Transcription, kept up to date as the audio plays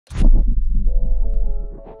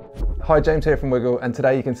Hi, James here from Wiggle, and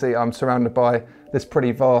today you can see I'm surrounded by this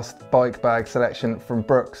pretty vast bike bag selection from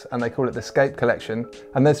Brooks, and they call it the Scape collection.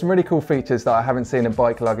 And there's some really cool features that I haven't seen in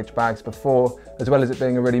bike luggage bags before, as well as it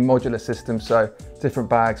being a really modular system, so different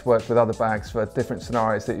bags work with other bags for different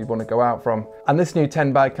scenarios that you want to go out from. And this new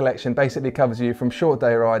 10 bag collection basically covers you from short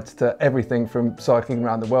day rides to everything from cycling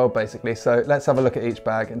around the world basically. So let's have a look at each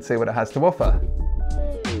bag and see what it has to offer.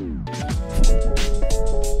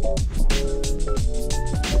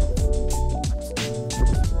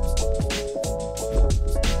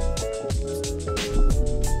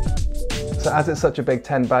 So as it's such a big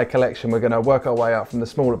 10 bag collection, we're going to work our way up from the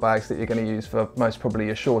smaller bags that you're going to use for most probably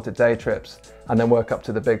your shorter day trips, and then work up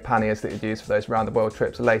to the big panniers that you'd use for those round the world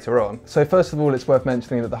trips later on. So first of all, it's worth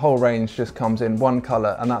mentioning that the whole range just comes in one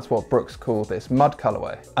colour, and that's what Brooks call this mud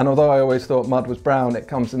colourway. And although I always thought mud was brown, it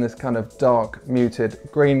comes in this kind of dark muted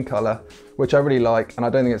green colour, which I really like, and I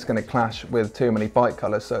don't think it's going to clash with too many bike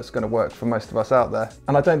colours, so it's going to work for most of us out there.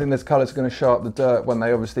 And I don't think this colour is going to show up the dirt when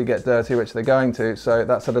they obviously get dirty, which they're going to, so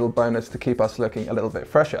that's a little bonus to keep us looking a little bit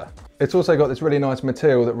fresher. It's also got this really nice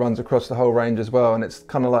material that runs across the whole range as well, and it's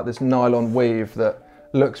kind of like this nylon weave that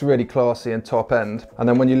looks really classy and top end. And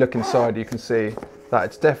then when you look inside, you can see that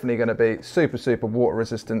it's definitely going to be super water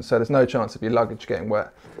resistant, so there's no chance of your luggage getting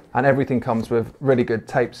wet. And everything comes with really good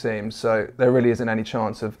tape seams, so there really isn't any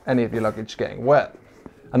chance of any of your luggage getting wet.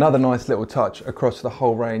 Another nice little touch across the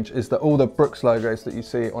whole range is that all the Brooks logos that you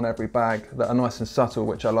see on every bag that are nice and subtle,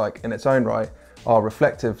 which I like in its own right, are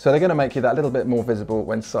reflective, so they're going to make you that little bit more visible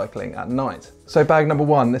when cycling at night. So bag number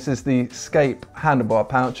one, this is the Scape handlebar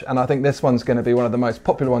pouch, and I think this one's going to be one of the most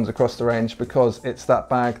popular ones across the range because it's that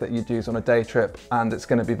bag that you'd use on a day trip, and it's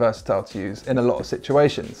going to be versatile to use in a lot of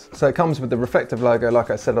situations. So it comes with the reflective logo, like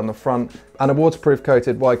I said, on the front, and a waterproof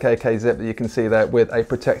coated YKK zip that you can see there with a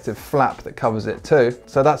protective flap that covers it too.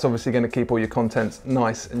 So that's obviously going to keep all your contents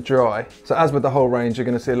nice and dry. So as with the whole range, you're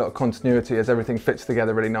going to see a lot of continuity as everything fits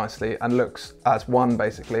together really nicely and looks as one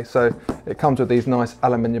basically. So it comes with these nice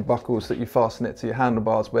aluminium buckles that you fasten it to your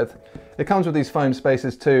handlebars with. It comes with these foam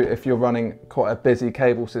spaces too if you're running quite a busy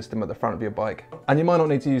cable system at the front of your bike. And you might not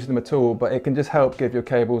need to use them at all, but it can just help give your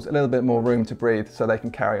cables a little bit more room to breathe so they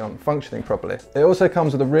can carry on functioning properly. It also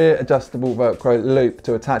comes with a rear adjustable Velcro loop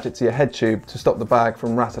to attach it to your head tube to stop the bag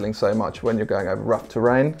from rattling so much when you're going over rough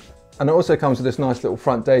terrain. And it also comes with this nice little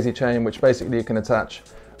front daisy chain, which basically you can attach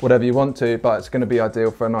whatever you want to, but it's going to be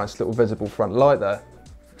ideal for a nice little visible front light there.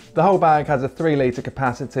 The whole bag has a 3 litre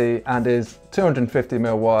capacity and is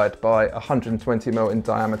 250mm wide by 120mm in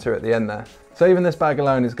diameter at the end there. So even this bag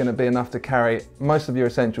alone is going to be enough to carry most of your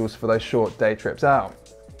essentials for those short day trips out.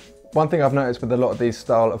 One thing I've noticed with a lot of these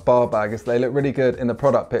style of bar bags is they look really good in the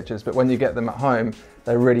product pictures, but when you get them at home,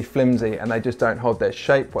 they're really flimsy and they just don't hold their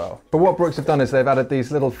shape well. But what Brooks have done is they've added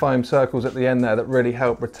these little foam circles at the end there that really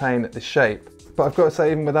help retain the shape. But I've got to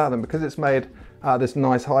say, even without them, because it's made out of this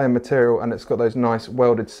nice high-end material and it's got those nice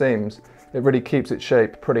welded seams, it really keeps its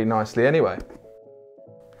shape pretty nicely anyway.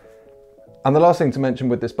 And the last thing to mention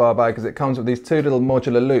with this bar bag is it comes with these 2 little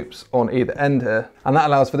modular loops on either end here, and that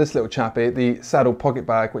allows for this little chappy, the saddle pocket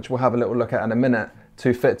bag, which we'll have a little look at in a minute,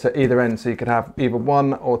 to fit to either end, so you could have either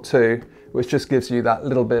 1 or 2, which just gives you that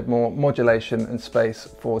little bit more modulation and space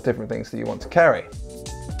for different things that you want to carry.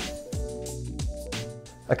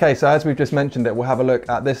 Okay, so as we've just mentioned it, we'll have a look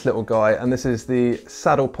at this little guy, and this is the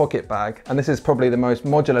saddle pocket bag, and this is probably the most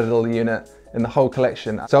modular little unit in the whole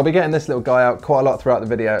collection. So I'll be getting this little guy out quite a lot throughout the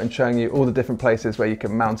video and showing you all the different places where you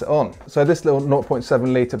can mount it on. So this little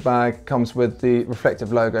 0.7 litre bag comes with the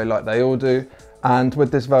reflective logo like they all do, and with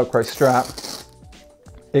this Velcro strap,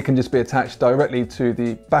 it can just be attached directly to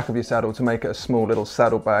the back of your saddle to make it a small little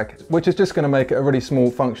saddle bag, which is just going to make it a really small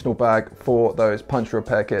functional bag for those puncture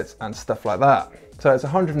repair kits and stuff like that. So it's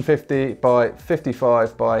 150 by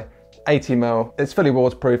 55 by 80mm. It's fully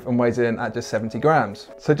waterproof and weighs in at just 70 grams.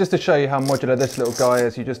 So just to show you how modular this little guy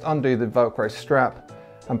is, you just undo the Velcro strap,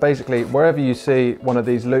 and basically wherever you see one of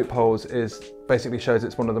these loopholes is basically shows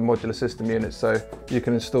it's one of the modular system units, so you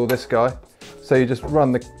can install this guy. So you just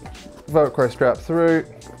run the Velcro strap through,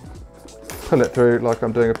 pull it through like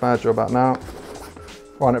I'm doing a bad job at now,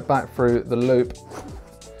 run it back through the loop,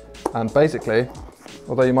 and basically,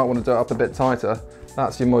 although you might want to do it up a bit tighter,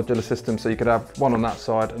 that's your modular system, so you could have one on that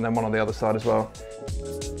side and then one on the other side as well.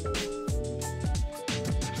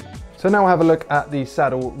 So now we'll have a look at the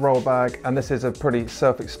saddle roll bag, and this is a pretty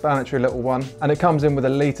self-explanatory little one, and it comes in with a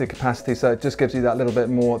litre capacity, so it just gives you that little bit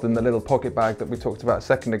more than the little pocket bag that we talked about a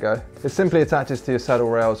second ago. It simply attaches to your saddle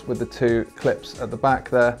rails with the 2 clips at the back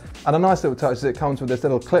there, and a nice little touch is it comes with this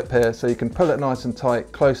little clip here, so you can pull it nice and tight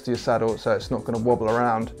close to your saddle so it's not going to wobble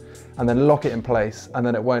around. and then lock it in place, and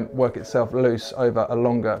then it won't work itself loose over a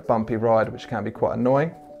longer bumpy ride, which can be quite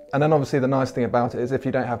annoying. And then obviously the nice thing about it is if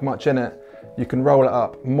you don't have much in it, you can roll it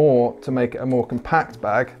up more to make it a more compact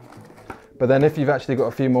bag. But then if you've actually got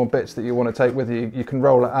a few more bits that you want to take with you, you can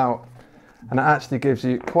roll it out, and it actually gives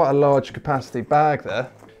you quite a large capacity bag there.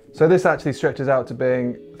 So this actually stretches out to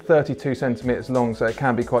being 32 centimeters long, so it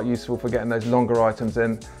can be quite useful for getting those longer items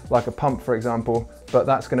in, like a pump for example, but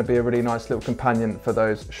that's going to be a really nice little companion for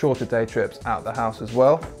those shorter day trips out the house as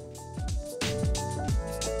well.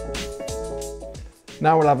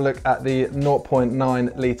 Now we'll have a look at the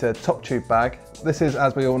 0.9 litre top tube bag. This is,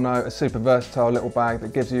 as we all know, a super versatile little bag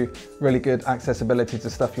that gives you really good accessibility to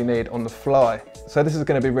stuff you need on the fly. So this is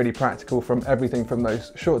going to be really practical from everything from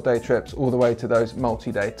those short day trips all the way to those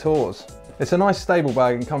multi-day tours. It's a nice stable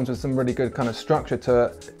bag and comes with some really good kind of structure to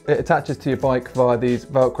it. It attaches to your bike via these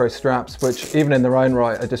Velcro straps, which even in their own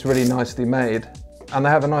right are just really nicely made. And they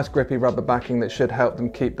have a nice grippy rubber backing that should help them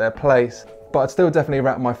keep their place. But I'd still definitely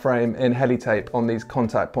wrap my frame in heli tape on these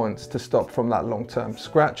contact points to stop from that long-term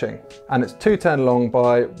scratching. And it's 210 long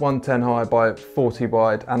by 110 high by 40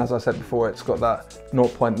 wide. And as I said before, it's got that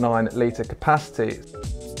 0.9 litre capacity.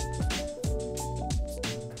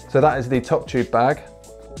 So that is the top tube bag.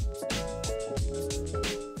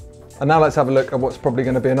 And now let's have a look at what's probably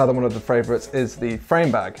going to be another one of the favourites, is the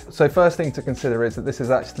frame bag. So first thing to consider is that this is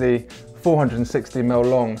actually 460mm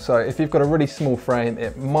long. So if you've got a really small frame,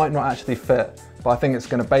 it might not actually fit, but I think it's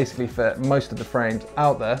going to basically fit most of the frames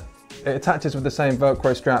out there. It attaches with the same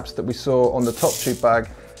Velcro straps that we saw on the top tube bag,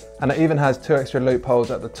 and it even has 2 extra loopholes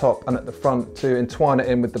at the top and at the front to entwine it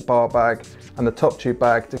in with the bar bag and the top tube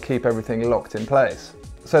bag to keep everything locked in place.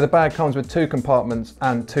 So the bag comes with 2 compartments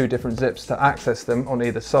and 2 different zips to access them on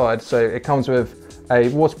either side. So it comes with a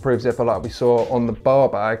waterproof zipper like we saw on the bar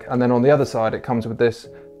bag, and then on the other side it comes with this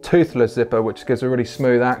toothless zipper, which gives a really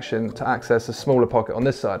smooth action to access a smaller pocket on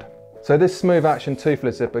this side. So this smooth action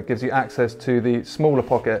toothless zipper gives you access to the smaller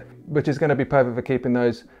pocket, which is going to be perfect for keeping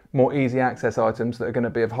those more easy access items that are going to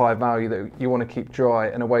be of high value that you want to keep dry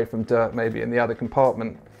and away from dirt maybe in the other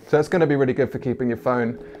compartment. So it's going to be really good for keeping your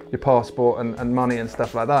phone, your passport and money and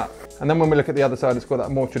stuff like that. And then when we look at the other side, it's got that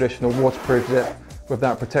more traditional waterproof zip with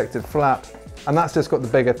that protective flap, and that's just got the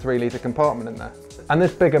bigger 3 litre compartment in there. And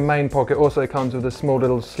this bigger main pocket also comes with a small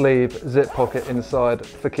little sleeve zip pocket inside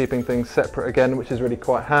for keeping things separate again, which is really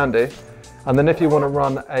quite handy. And then if you want to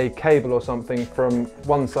run a cable or something from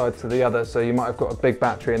one side to the other, so you might have got a big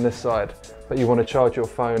battery in this side, but you want to charge your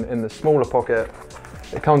phone in the smaller pocket,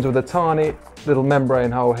 it comes with a tiny little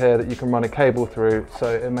membrane hole here that you can run a cable through,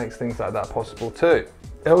 so it makes things like that possible too.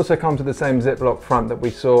 It also comes with the same Ziploc front that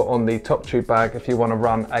we saw on the top tube bag if you want to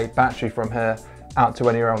run a battery from here out to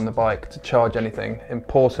anywhere on the bike to charge anything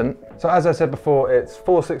important. So as I said before, it's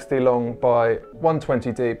 460 long by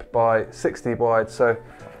 120 deep by 60 wide, so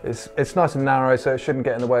it's nice and narrow, so it shouldn't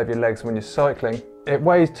get in the way of your legs when you're cycling. It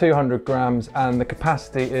weighs 200 grams and the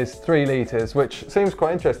capacity is 3 litres, which seems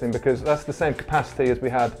quite interesting because that's the same capacity as we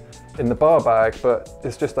had in the bar bag, but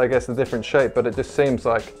it's just, I guess, a different shape, but it just seems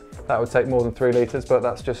like that would take more than 3 litres, but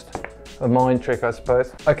that's just a mind trick, I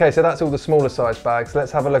suppose. Okay, so that's all the smaller size bags.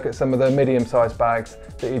 Let's have a look at some of the medium sized bags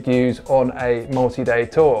that you'd use on a multi-day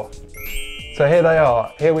tour. So here they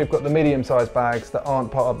are. Here we've got the medium sized bags that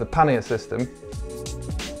aren't part of the Pannier system.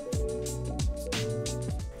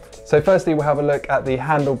 So firstly, we'll have a look at the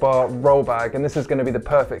Handlebar roll bag, and this is going to be the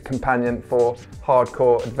perfect companion for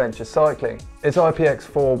hardcore adventure cycling. It's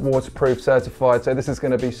IPX4 waterproof certified, so this is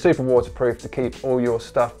going to be super waterproof to keep all your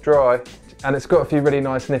stuff dry. And it's got a few really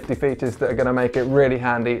nice nifty features that are going to make it really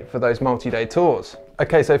handy for those multi-day tours.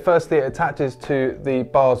 Okay, so firstly it attaches to the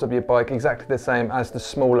bars of your bike exactly the same as the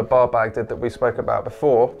smaller bar bag did that we spoke about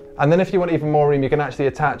before. And then if you want even more room, you can actually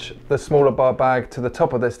attach the smaller bar bag to the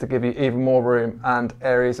top of this to give you even more room and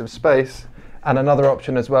areas of space. And another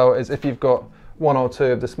option as well is if you've got 1 or 2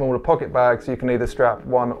 of the smaller pocket bags, you can either strap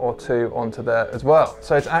 1 or 2 onto there as well.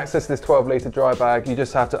 So to access this 12 litre dry bag, you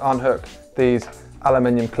just have to unhook these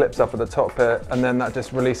aluminium clips up at the top here, and then that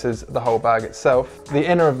just releases the whole bag itself. The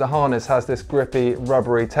inner of the harness has this grippy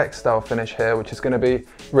rubbery textile finish here, which is going to be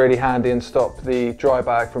really handy and stop the dry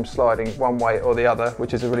bag from sliding one way or the other,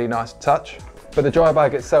 which is a really nice touch. But the dry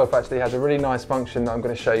bag itself actually has a really nice function that I'm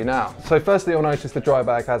going to show you now. So firstly, you'll notice the dry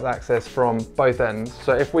bag has access from both ends.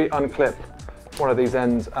 So if we unclip one of these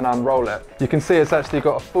ends and unroll it, you can see it's actually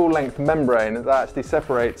got a full length membrane that actually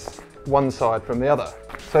separates one side from the other.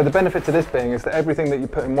 So the benefit to this being is that everything that you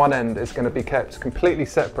put in one end is going to be kept completely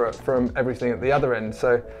separate from everything at the other end.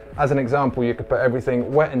 So as an example, you could put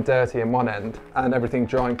everything wet and dirty in one end and everything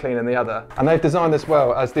dry and clean in the other. And they've designed this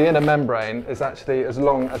well, as the inner membrane is actually as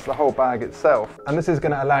long as the whole bag itself. And this is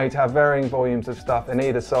going to allow you to have varying volumes of stuff in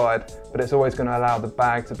either side, but it's always going to allow the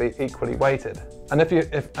bag to be equally weighted. And if you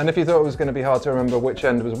thought it was going to be hard to remember which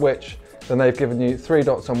end was which, then they've given you 3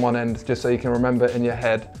 dots on one end just so you can remember in your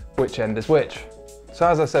head which end is which. So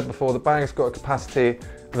as I said before, the bag's got a capacity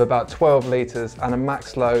of about 12 litres and a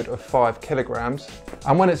max load of 5 kilograms.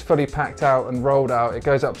 And when it's fully packed out and rolled out, it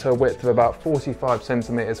goes up to a width of about 45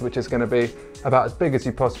 centimetres, which is going to be about as big as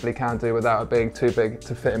you possibly can do without it being too big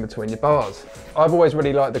to fit in between your bars. I've always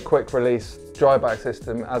really liked the quick release dry bag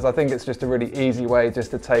system, as I think it's just a really easy way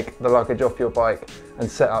just to take the luggage off your bike and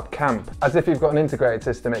set up camp. As if you've got an integrated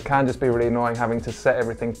system, it can just be really annoying having to set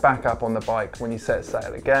everything back up on the bike when you set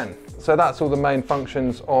sail again. So that's all the main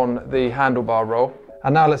functions on the handlebar roll.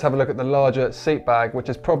 And now let's have a look at the larger seat bag, which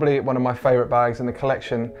is probably one of my favourite bags in the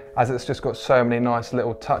collection, as it's just got so many nice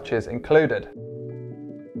little touches included.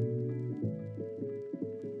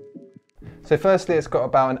 So firstly, it's got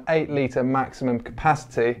about an 8 litre maximum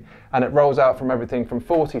capacity, and it rolls out from everything from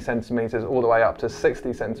 40 centimetres all the way up to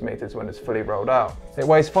 60 centimetres when it's fully rolled out. It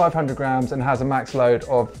weighs 500 grams and has a max load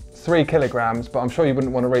of 3 kilograms, but I'm sure you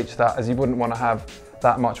wouldn't want to reach that, as you wouldn't want to have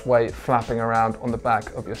that much weight flapping around on the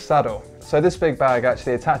back of your saddle. So this big bag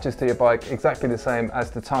actually attaches to your bike exactly the same as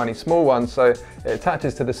the tiny small one. So it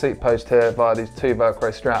attaches to the seat post here via these 2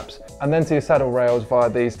 Velcro straps, and then to your saddle rails via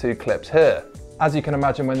these 2 clips here. As you can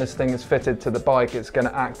imagine, when this thing is fitted to the bike, it's going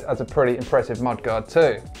to act as a pretty impressive mudguard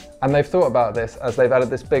too. And they've thought about this, as they've added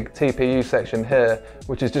this big TPU section here,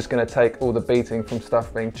 which is just going to take all the beating from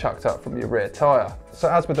stuff being chucked up from your rear tyre. So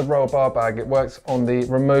as with the roll bar bag, it works on the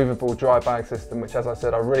removable dry bag system, which, as I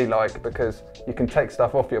said, I really like, because you can take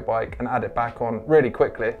stuff off your bike and add it back on really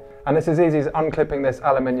quickly. And it's as easy as unclipping this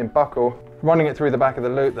aluminium buckle, running it through the back of the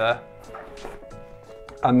loop there,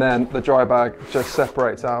 and then the dry bag just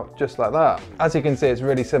separates out just like that. As you can see, it's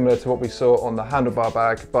really similar to what we saw on the handlebar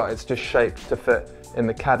bag, but it's just shaped to fit in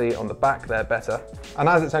the caddy on the back there better. And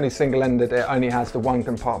as it's only single-ended, it only has the 1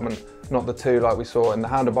 compartment, not the 2 like we saw in the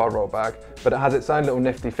handlebar roll bag, but it has its own little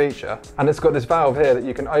nifty feature. And it's got this valve here that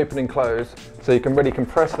you can open and close, so you can really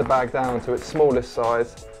compress the bag down to its smallest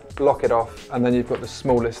size, lock it off, and then you've got the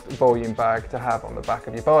smallest volume bag to have on the back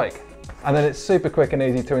of your bike. And then it's super quick and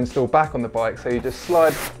easy to install back on the bike, so you just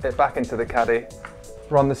slide it back into the caddy,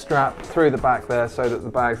 run the strap through the back there so that the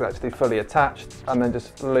bag's actually fully attached, and then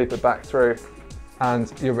just loop it back through,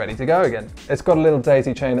 and you're ready to go again. It's got a little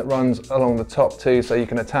daisy chain that runs along the top too, so you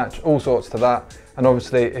can attach all sorts to that. And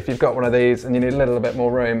obviously, if you've got one of these and you need a little bit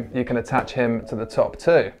more room, you can attach him to the top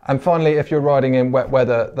too. And finally, if you're riding in wet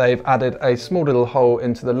weather, they've added a small little hole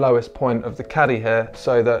into the lowest point of the caddy here,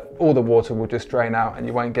 so that all the water will just drain out and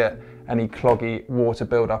you won't get any cloggy water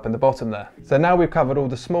build up in the bottom there. So now we've covered all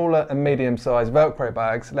the smaller and medium sized Velcro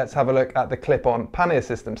bags, let's have a look at the clip-on pannier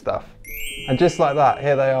system stuff. And just like that,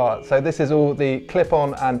 here they are. So this is all the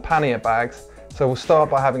clip-on and pannier bags. So we'll start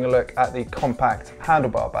by having a look at the compact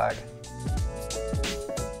handlebar bag.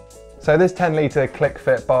 So this 10 litre click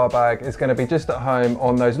fit bar bag is going to be just at home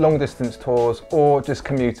on those long distance tours or just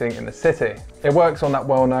commuting in the city. It works on that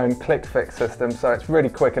well-known click fix system, so it's really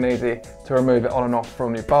quick and easy to remove it on and off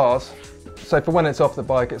from your bars. So for when it's off the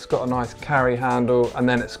bike, it's got a nice carry handle, and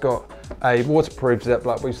then it's got a waterproof zip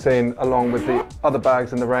like we've seen along with the other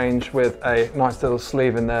bags in the range, with a nice little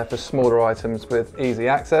sleeve in there for smaller items with easy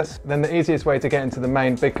access. Then the easiest way to get into the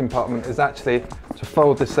main big compartment is actually to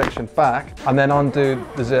fold this section back and then undo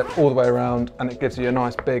the zip all the way around, and it gives you a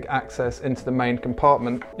nice big access into the main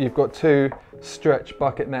compartment. You've got 2 stretch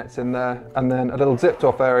bucket nets in there, and then a little zipped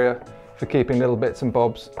off area for keeping little bits and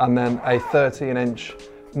bobs, and then a 13-inch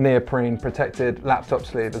neoprene protected laptop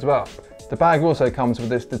sleeve as well. The bag also comes with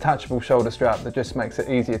this detachable shoulder strap that just makes it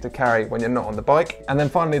easier to carry when you're not on the bike. And then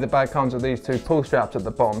finally, the bag comes with these 2 pull straps at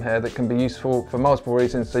the bottom here that can be useful for multiple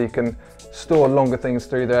reasons, so you can store longer things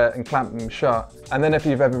through there and clamp them shut. And then if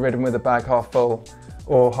you've ever ridden with a bag half full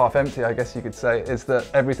or half empty, I guess you could say, is that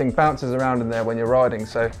everything bounces around in there when you're riding,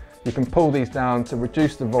 so you can pull these down to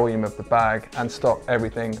reduce the volume of the bag and stop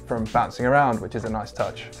everything from bouncing around, which is a nice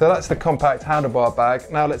touch. So that's the compact handlebar bag.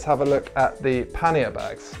 Now let's have a look at the pannier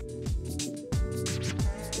bags.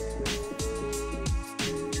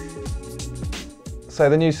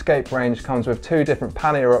 So the new Scape range comes with 2 different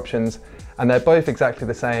pannier options, and they're both exactly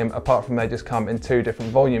the same apart from they just come in two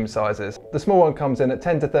different volume sizes. The small one comes in at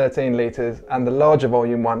 10 to 13 litres and the larger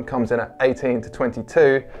volume one comes in at 18 to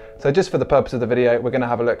 22. So just for the purpose of the video, we're going to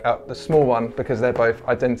have a look at the small one because they're both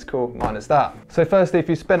identical minus that. So firstly, if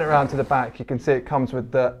you spin it around to the back, you can see it comes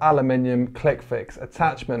with the aluminium click fix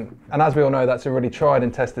attachment. And as we all know, that's a really tried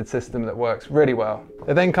and tested system that works really well.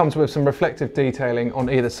 It then comes with some reflective detailing on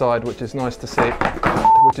either side, which is nice to see,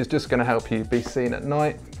 which is just going to help you be seen at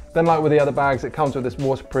night. Then, like with the other bags, it comes with this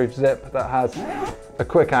waterproof zip that has a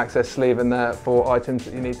quick access sleeve in there for items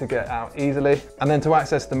that you need to get out easily. And then to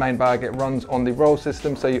access the main bag, it runs on the roll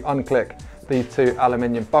system, so you unclick these two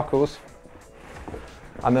aluminium buckles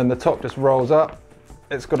and then the top just rolls up.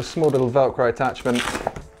 It's got a small little Velcro attachment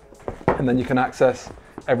and then you can access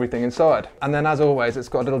everything inside. And then, as always, it's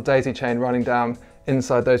got a little daisy chain running down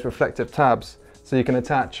inside those reflective tabs, so you can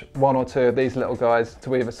attach one or two of these little guys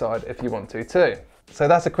to either side if you want to too. So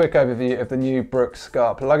that's a quick overview of the new Brooks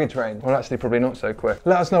Scape luggage range. Well, actually probably not so quick.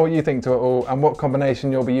 Let us know what you think to it all and what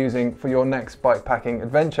combination you'll be using for your next bike packing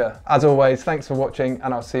adventure. As always, thanks for watching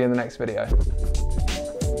and I'll see you in the next video.